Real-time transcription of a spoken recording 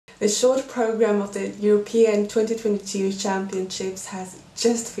The short program of the European 2022 Championships has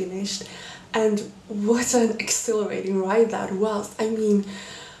just finished, and what an exhilarating ride that was. I mean,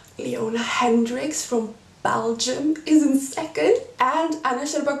 LOENA HENDRICKX from Belgium is in second, and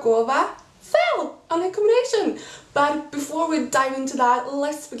Ryabova fell on a combination. But before we dive into that,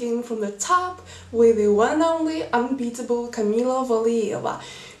 let's begin from the top with the one and only unbeatable Kamila Valieva,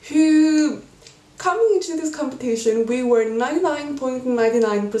 who, coming into this competition, we were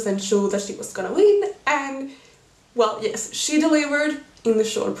 99.99% sure that she was gonna win, and well, yes, she delivered in the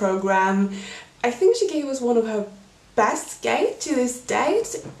short program. I think she gave us one of her best skates to this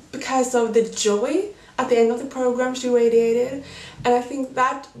date because of the joy at the end of the program she radiated, and I think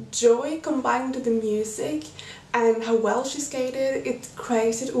that joy combined with the music and how well she skated, it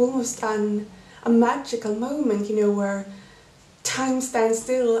created almost a magical moment, you know, where time stands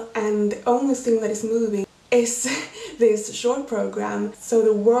still and the only thing that is moving is this short program. So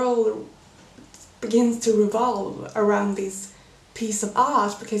the world begins to revolve around this piece of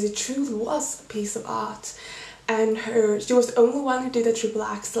art, because it truly was a piece of art. And she was the only one who did a triple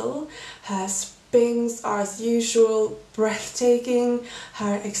axel. Her spins are as usual breathtaking,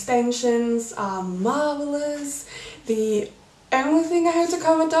 her extensions are marvelous. The only thing I have to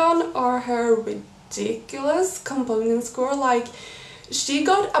comment on are her ridiculous component score. Like, she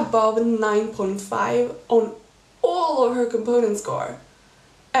got above 9.5 on all of her component score.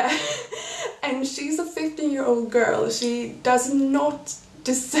 And she's a 15-year-old girl. She does not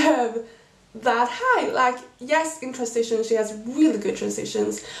deserve that high. Like, yes, in transitions she has really good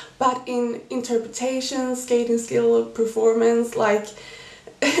transitions, but in interpretation, skating skill, performance, like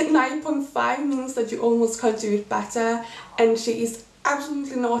 9.5 means that you almost can't do it better, and she is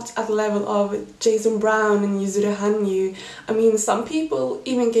absolutely not at the level of Jason Brown and Yuzuru Hanyu. I mean, some people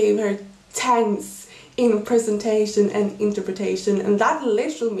even gave her 10s in presentation and interpretation, and that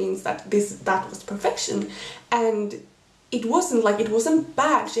literally means that that was perfection. And it wasn't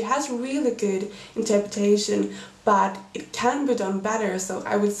bad. She has really good interpretation, but it can be done better. So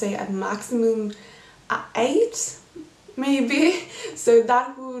I would say at maximum 8, maybe. So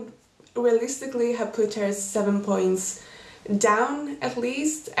that would realistically have put her 7 points down at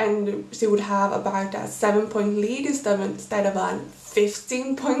least, and she would have about a 7-point lead instead of a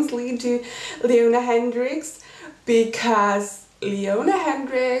 15 points lead to LOENA HENDRICKX, because LOENA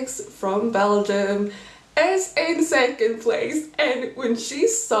HENDRICKX from Belgium is in second place. And when she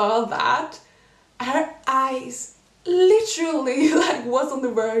saw that, her eyes literally was on the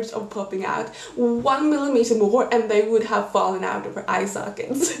verge of popping out. 1 millimeter more and they would have fallen out of her eye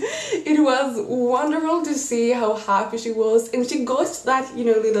sockets. It was wonderful to see how happy she was, and she got that, you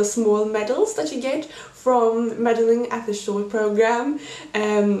know, little small medals that you get from medaling at the short program,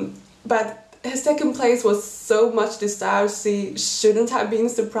 but her second place was so much deserved. She shouldn't have been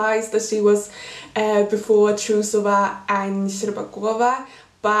surprised that she was before Trusova and Ryabova.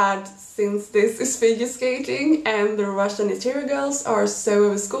 But since this is figure skating and the Russian interior girls are so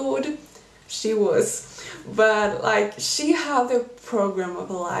overscored, she was. But like, she had the program of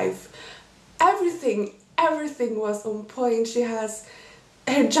her life. Everything was on point.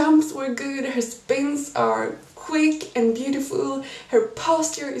 Her jumps were good, her spins are quick and beautiful, her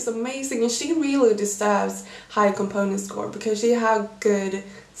posture is amazing, and she really deserves high component score because she had good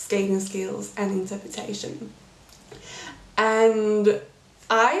skating skills and interpretation. And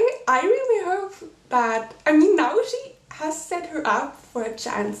I really hope that, I mean, now she has set her up for a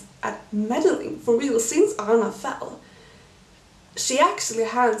chance at medaling for real. Since Anna fell, she actually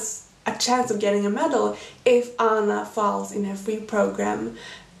has a chance of getting a medal if Anna falls in her free program,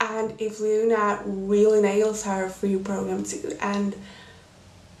 and if LOENA really nails her free program too, and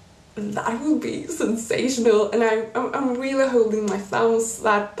that would be sensational. And I'm really holding my thumbs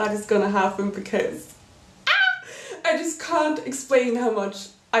that is gonna happen, because I just can't explain how much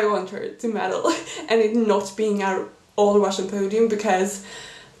I want her to medal, and it not being our all-Russian podium, because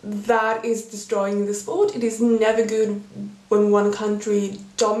that is destroying the sport. It is never good when one country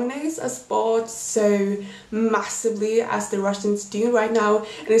dominates a sport so massively as the Russians do right now,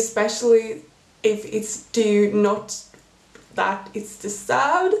 and especially if it's due not that it's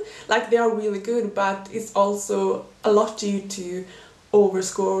deserved. Like, they are really good, but it's also a lot due to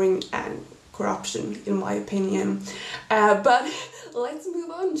overscoring and corruption, in my opinion. But let's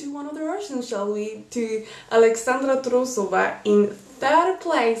move on to one of the Russians, shall we? To Alexandra Trusova in third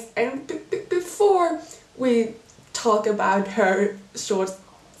place. And before we talk about her short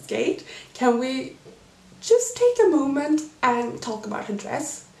skate, can we just take a moment and talk about her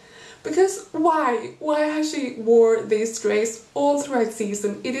dress? Because why has she wore this dress all throughout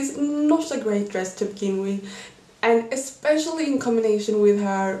season? It is not a great dress to begin with. and especially in combination with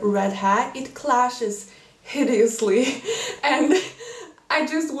her red hair, it clashes hideously, and I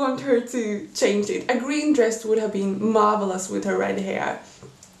just want her to change it. A green dress would have been marvelous with her red hair.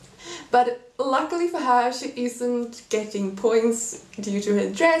 But luckily for her, she isn't getting points due to her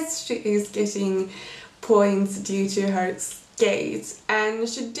dress, she is getting points due to her skate. And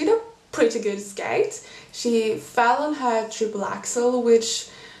she did a pretty good skate. She fell on her triple axel, which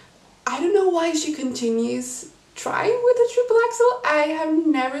I don't know why she continues trying with the triple axel. I have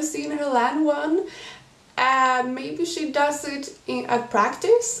never seen her land one. Maybe she does it at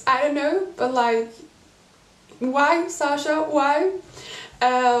practice, I don't know, but like, why, Sasha, why?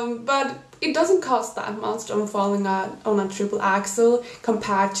 But it doesn't cost that much on falling on a triple axel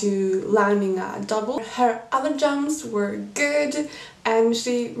compared to landing a double. Her other jumps were good, and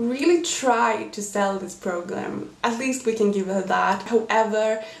she really tried to sell this program. At least we can give her that.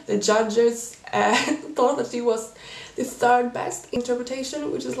 However, the judges thought that she was the third best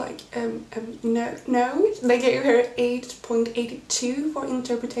interpretation, which is like, no. They gave her 8.82 for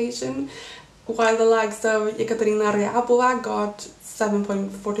interpretation, while the likes of Ekaterina Ryabova got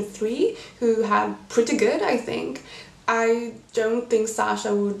 7.43, who had pretty good, I think. I don't think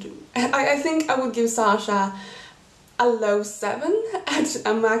Sasha would... I think I would give Sasha a low 7 at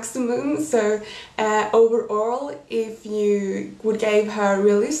a maximum, so overall, if you would give her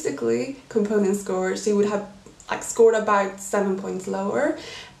realistically component score, she would have like scored about 7 points lower,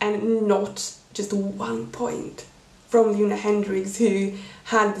 and not just 1 point from LOENA HENDRICKX, who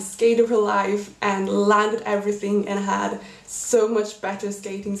had the skate of her life and landed everything and had so much better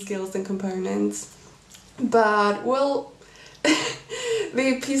skating skills and components. But well,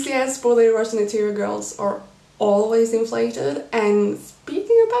 the PCS for the Russian interior girls are always inflated, and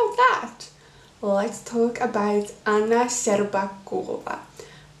speaking about that, let's talk about Anna Sherbakova.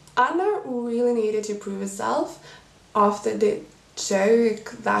 Anna really needed to prove herself after the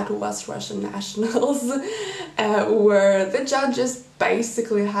joke that was Russian nationals, where the judges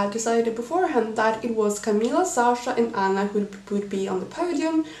basically had decided beforehand that it was Camila, Sasha and Anna who would be on the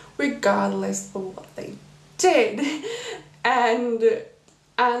podium regardless of what they did. And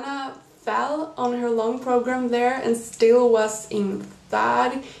Anna fell on her long program there and still was in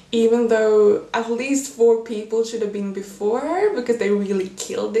third, even though at least 4 people should have been before her, because they really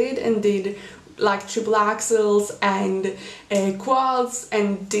killed it and did like triple axels and quads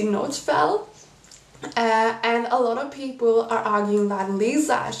and did not fall. And a lot of people are arguing that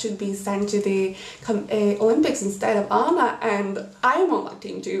Lisa should be sent to the Olympics instead of Anna, and I'm on that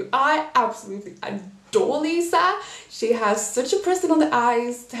team too. I absolutely adore Lisa. She has such a presence on the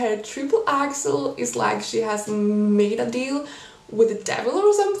ice. Her triple axel is like she has made a deal with the devil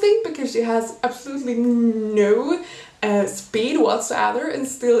or something, because she has absolutely no speed whatsoever, and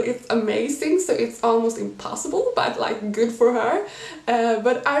still it's amazing, so it's almost impossible, but like good for her.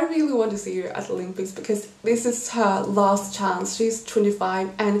 But I really want to see her at the Olympics, because this is her last chance. She's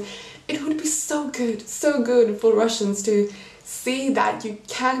 25, and it would be so good for Russians to see that you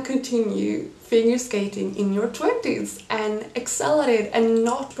can continue figure skating in your 20s and excel at it, and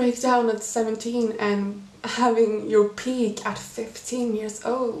not break down at 17 and having your peak at 15 years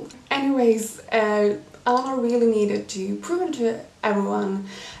old. Anyways, Anna really needed to prove to everyone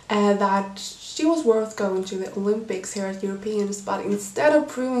that she was worth going to the Olympics here at Europeans, but instead of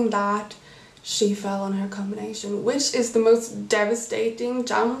proving that, she fell on her combination, which is the most devastating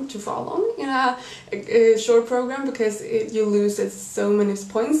jump to fall on in a short program, because you lose so many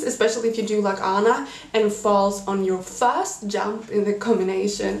points, especially if you do like Anna and falls on your first jump in the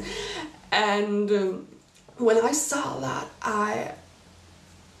combination. And when I saw that,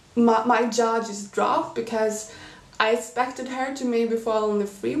 my jaw just dropped, because I expected her to maybe fall on the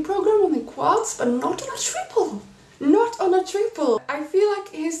free program on the quads, but not on a triple. Not on a triple. I feel like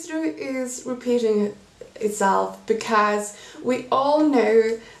history is repeating itself, because we all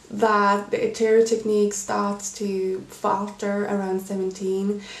know that the Ethereum technique starts to falter around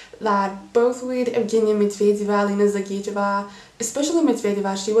 17, that both with Evgenia Medvedeva, Lina Zagitova, especially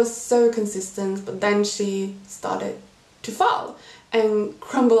Medvedeva, she was so consistent, but then she started to fall and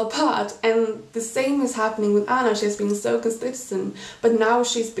crumble apart, and the same is happening with Anna. She's been so consistent, but now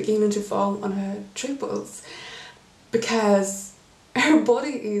she's beginning to fall on her triples, because her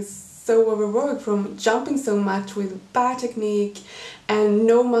body is so overworked from jumping so much with bad technique and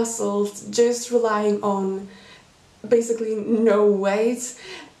no muscles, just relying on basically no weight.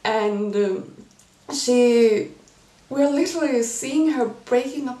 And we're literally seeing her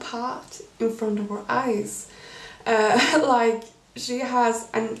breaking apart in front of our eyes. Like, she has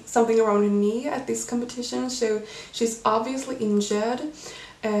something around her knee at this competition, so she's obviously injured.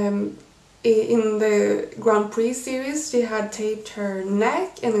 in the Grand Prix series she had taped her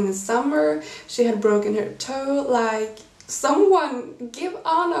neck, and in the summer she had broken her toe. Like, someone give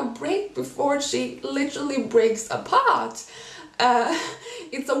Anna a break before she literally breaks apart.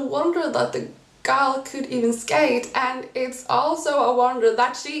 It's a wonder that the girl could even skate, and it's also a wonder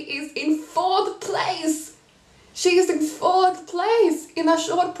that she is in 4th place. She is in 4th place in a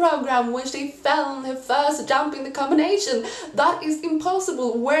short program when she fell on her first jump in the combination. That is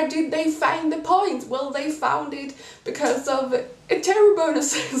impossible. Where did they find the points? Well, they found it because of Ekaterina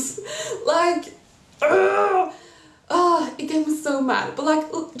bonuses. Like, it gave me so mad. But like,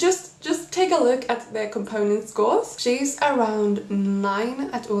 just take a look at the component scores. She's around 9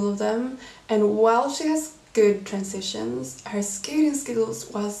 at all of them, and while she has good transitions, her skating skills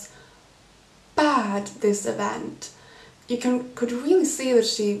was bad this event. You could really see that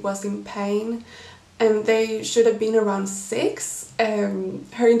she was in pain, and they should have been around 6.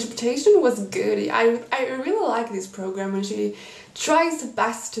 Her interpretation was good. I really like this program, and she tries her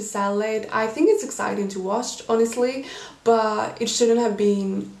best to sell it. I think it's exciting to watch, honestly, but it shouldn't have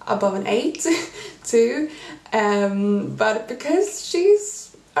been above an 8 too. But because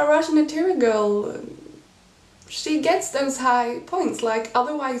she's a Russian interior girl, she gets those high points. Like,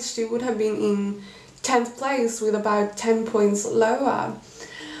 otherwise she would have been in 10th place with about 10 points lower.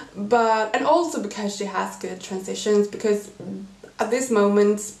 And also because she has good transitions, because at this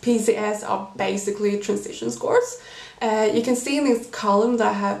moment PCS are basically transition scores. You can see in this column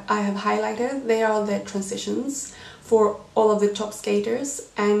that I have highlighted, they are the transitions for all of the top skaters,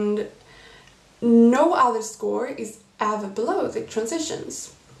 and no other score is ever below the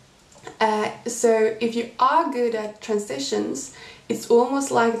transitions. So if you are good at transitions, it's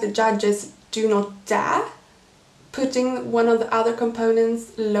almost like the judges do not dare putting one of the other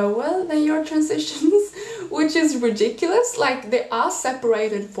components lower than your transitions, which is ridiculous. Like, they are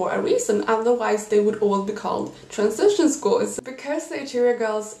separated for a reason, otherwise they would all be called transition scores. Because the interior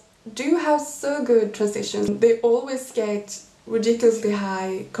girls do have so good transitions, they always get ridiculously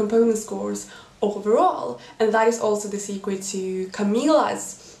high component scores overall, and that is also the secret to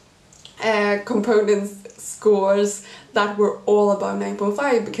Camila's components scores that were all above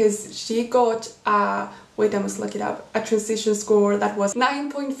 9.5, because she got wait, I must look it up, a transition score that was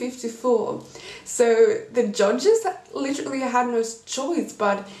 9.54. So the judges literally had no choice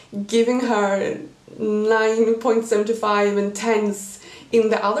but giving her 9.75 and 10s in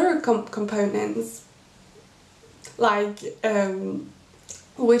the other components. Like,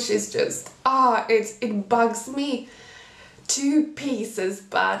 which is just, it bugs me to pieces,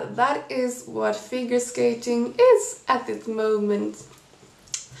 but that is what figure skating is at this moment.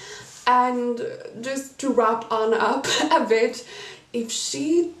 And just to wrap on up a bit, if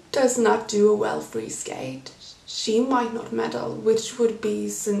she does not do a well free skate, she might not medal, which would be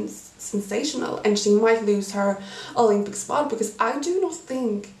sensational, and she might lose her Olympic spot, because I do not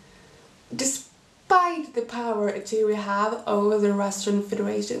think, despite the power Ekaterina have over the Russian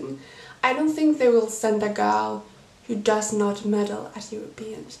Federation, I don't think they will send a girl who does not medal at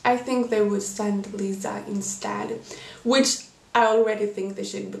Europeans. I think they would send Lisa instead, which I already think they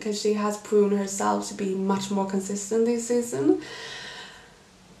should, because she has proven herself to be much more consistent this season.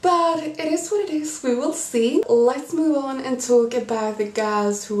 But it is what it is, we will see. Let's move on and talk about the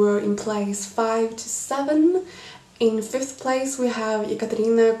girls who were in place 5 to 7. In 5th place we have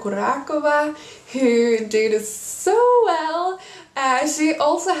Ekaterina Kurakova, who did so well. She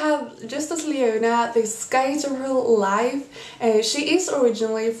also had, just as LOENA, the skate of her life. She is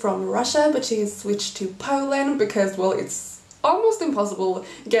originally from Russia, but she switched to Poland because, well, it's almost impossible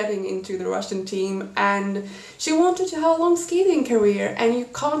getting into the Russian team, and she wanted to have a long skating career, and you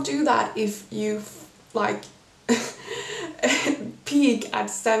can't do that if you like peak at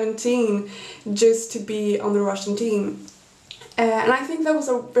 17 just to be on the Russian team. And I think that was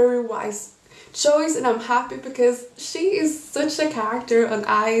a very wise choice, and I'm happy because she is such a character on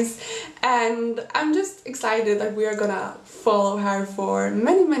ice, and I'm just excited that we are gonna follow her for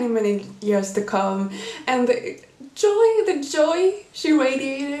many years to come. And the joy she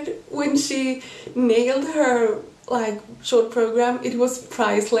radiated when she nailed her short program, it was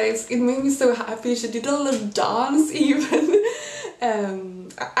priceless. It made me so happy. She did a little dance even.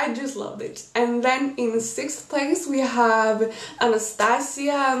 I just loved it. And then in 6th place we have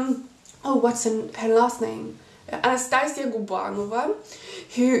Anastasia, what's her last name? Anastasia Gubanova,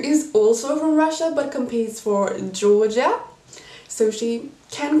 who is also from Russia but competes for Georgia. So she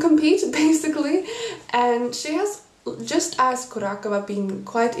can compete basically, and she has, just as Kurakova, been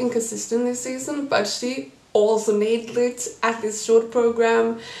quite inconsistent this season, but she also nailed it at this short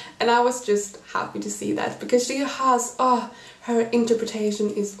program, and I was just happy to see that, because she has her interpretation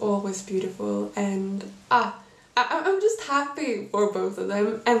is always beautiful, and I'm just happy for both of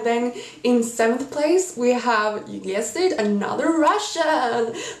them. And then in 7th place we have, you guessed it, another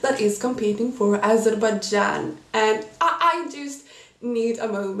Russian that is competing for Azerbaijan, and I just need a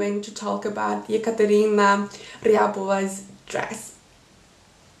moment to talk about Ekaterina Ryabova's dress.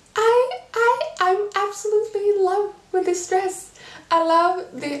 I'm absolutely in love with this dress. I love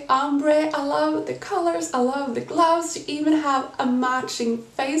the ombre, I love the colors, I love the gloves. She even have a matching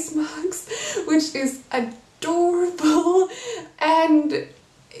face mask, which is adorable. And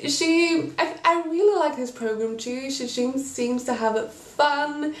I really like this program too. She seems to have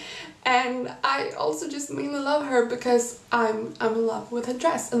fun, and I also just mainly love her because I'm in love with her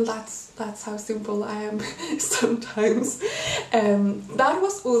dress, and that's how simple I am sometimes. That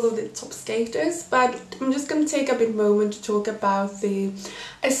was all of the top skaters, but I'm just gonna take a bit moment to talk about the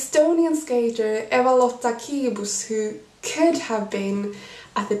Estonian skater Eva-Lotta Kibus, who could have been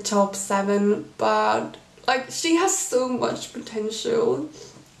at the top 7, but like, she has so much potential.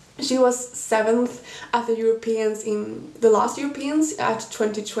 She was 7th at the Europeans in the last Europeans at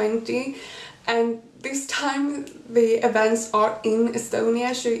 2020, and this time the events are in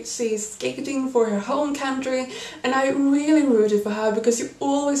Estonia. She's skating for her home country, and I really rooted for her because you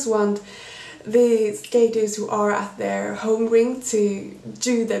always want the skaters who are at their home rink to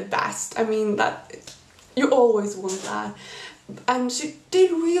do their best. I mean, that you always want that, and she did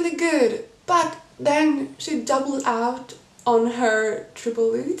really good, but then she doubled out on her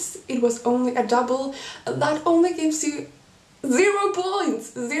triple lutz. It was only a double, and that only gives you 0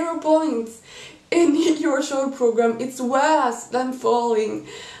 points. 0 points in your short program. It's worse than falling,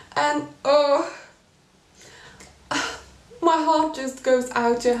 and oh, my heart just goes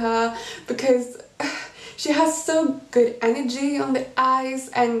out to her because she has so good energy on the ice,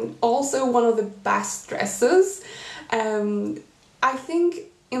 and also one of the best dresses. I think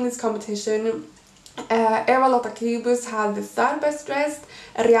in this competition Eva-Lotta Kibus had the 3rd best dress,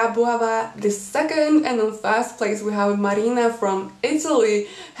 Ryabova the 2nd, and in 1st place we have Marina from Italy.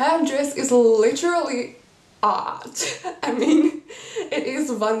 Her dress is literally art. I mean, it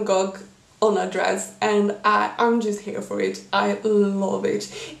is Van Gogh on a dress, and I'm just here for it. I love it.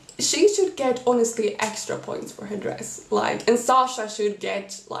 She should get, honestly, extra points for her dress, like, and Sasha should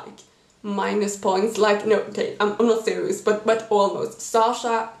get like minus points, like, no, okay, I'm not serious, but almost.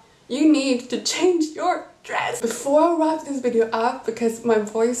 Sasha, you need to change your dress. Before I wrap this video up, because my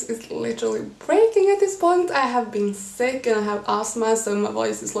voice is literally breaking at this point, I have been sick and I have asthma, so my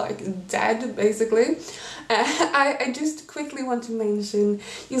voice is like dead basically. I just quickly want to mention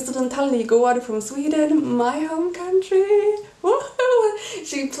Ryabova from Sweden, my home country. Woohoo!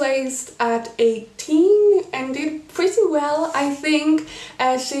 She placed at 18 and did pretty well, I think.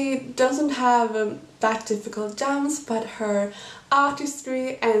 She doesn't have that difficult jumps, but her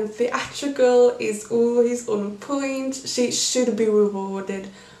artistry and theatrical is always on point. She should be rewarded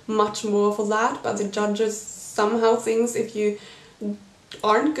much more for that, but the judges somehow thinks if you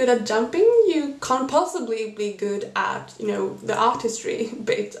aren't good at jumping, you can't possibly be good at, you know, the artistry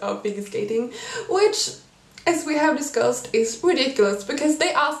bit of figure skating, which, as we have discussed, is ridiculous because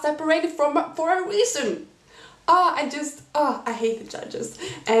they are separated for a reason. I hate the judges.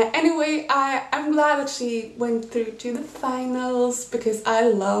 Anyway, I'm glad that she went through to the finals because I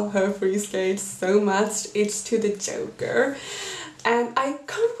love her free skate so much. It's to the Joker. And I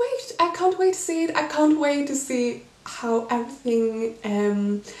can't wait to see it. I can't wait to see how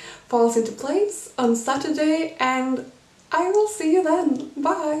everything falls into place on Saturday, and I will see you then.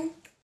 Bye!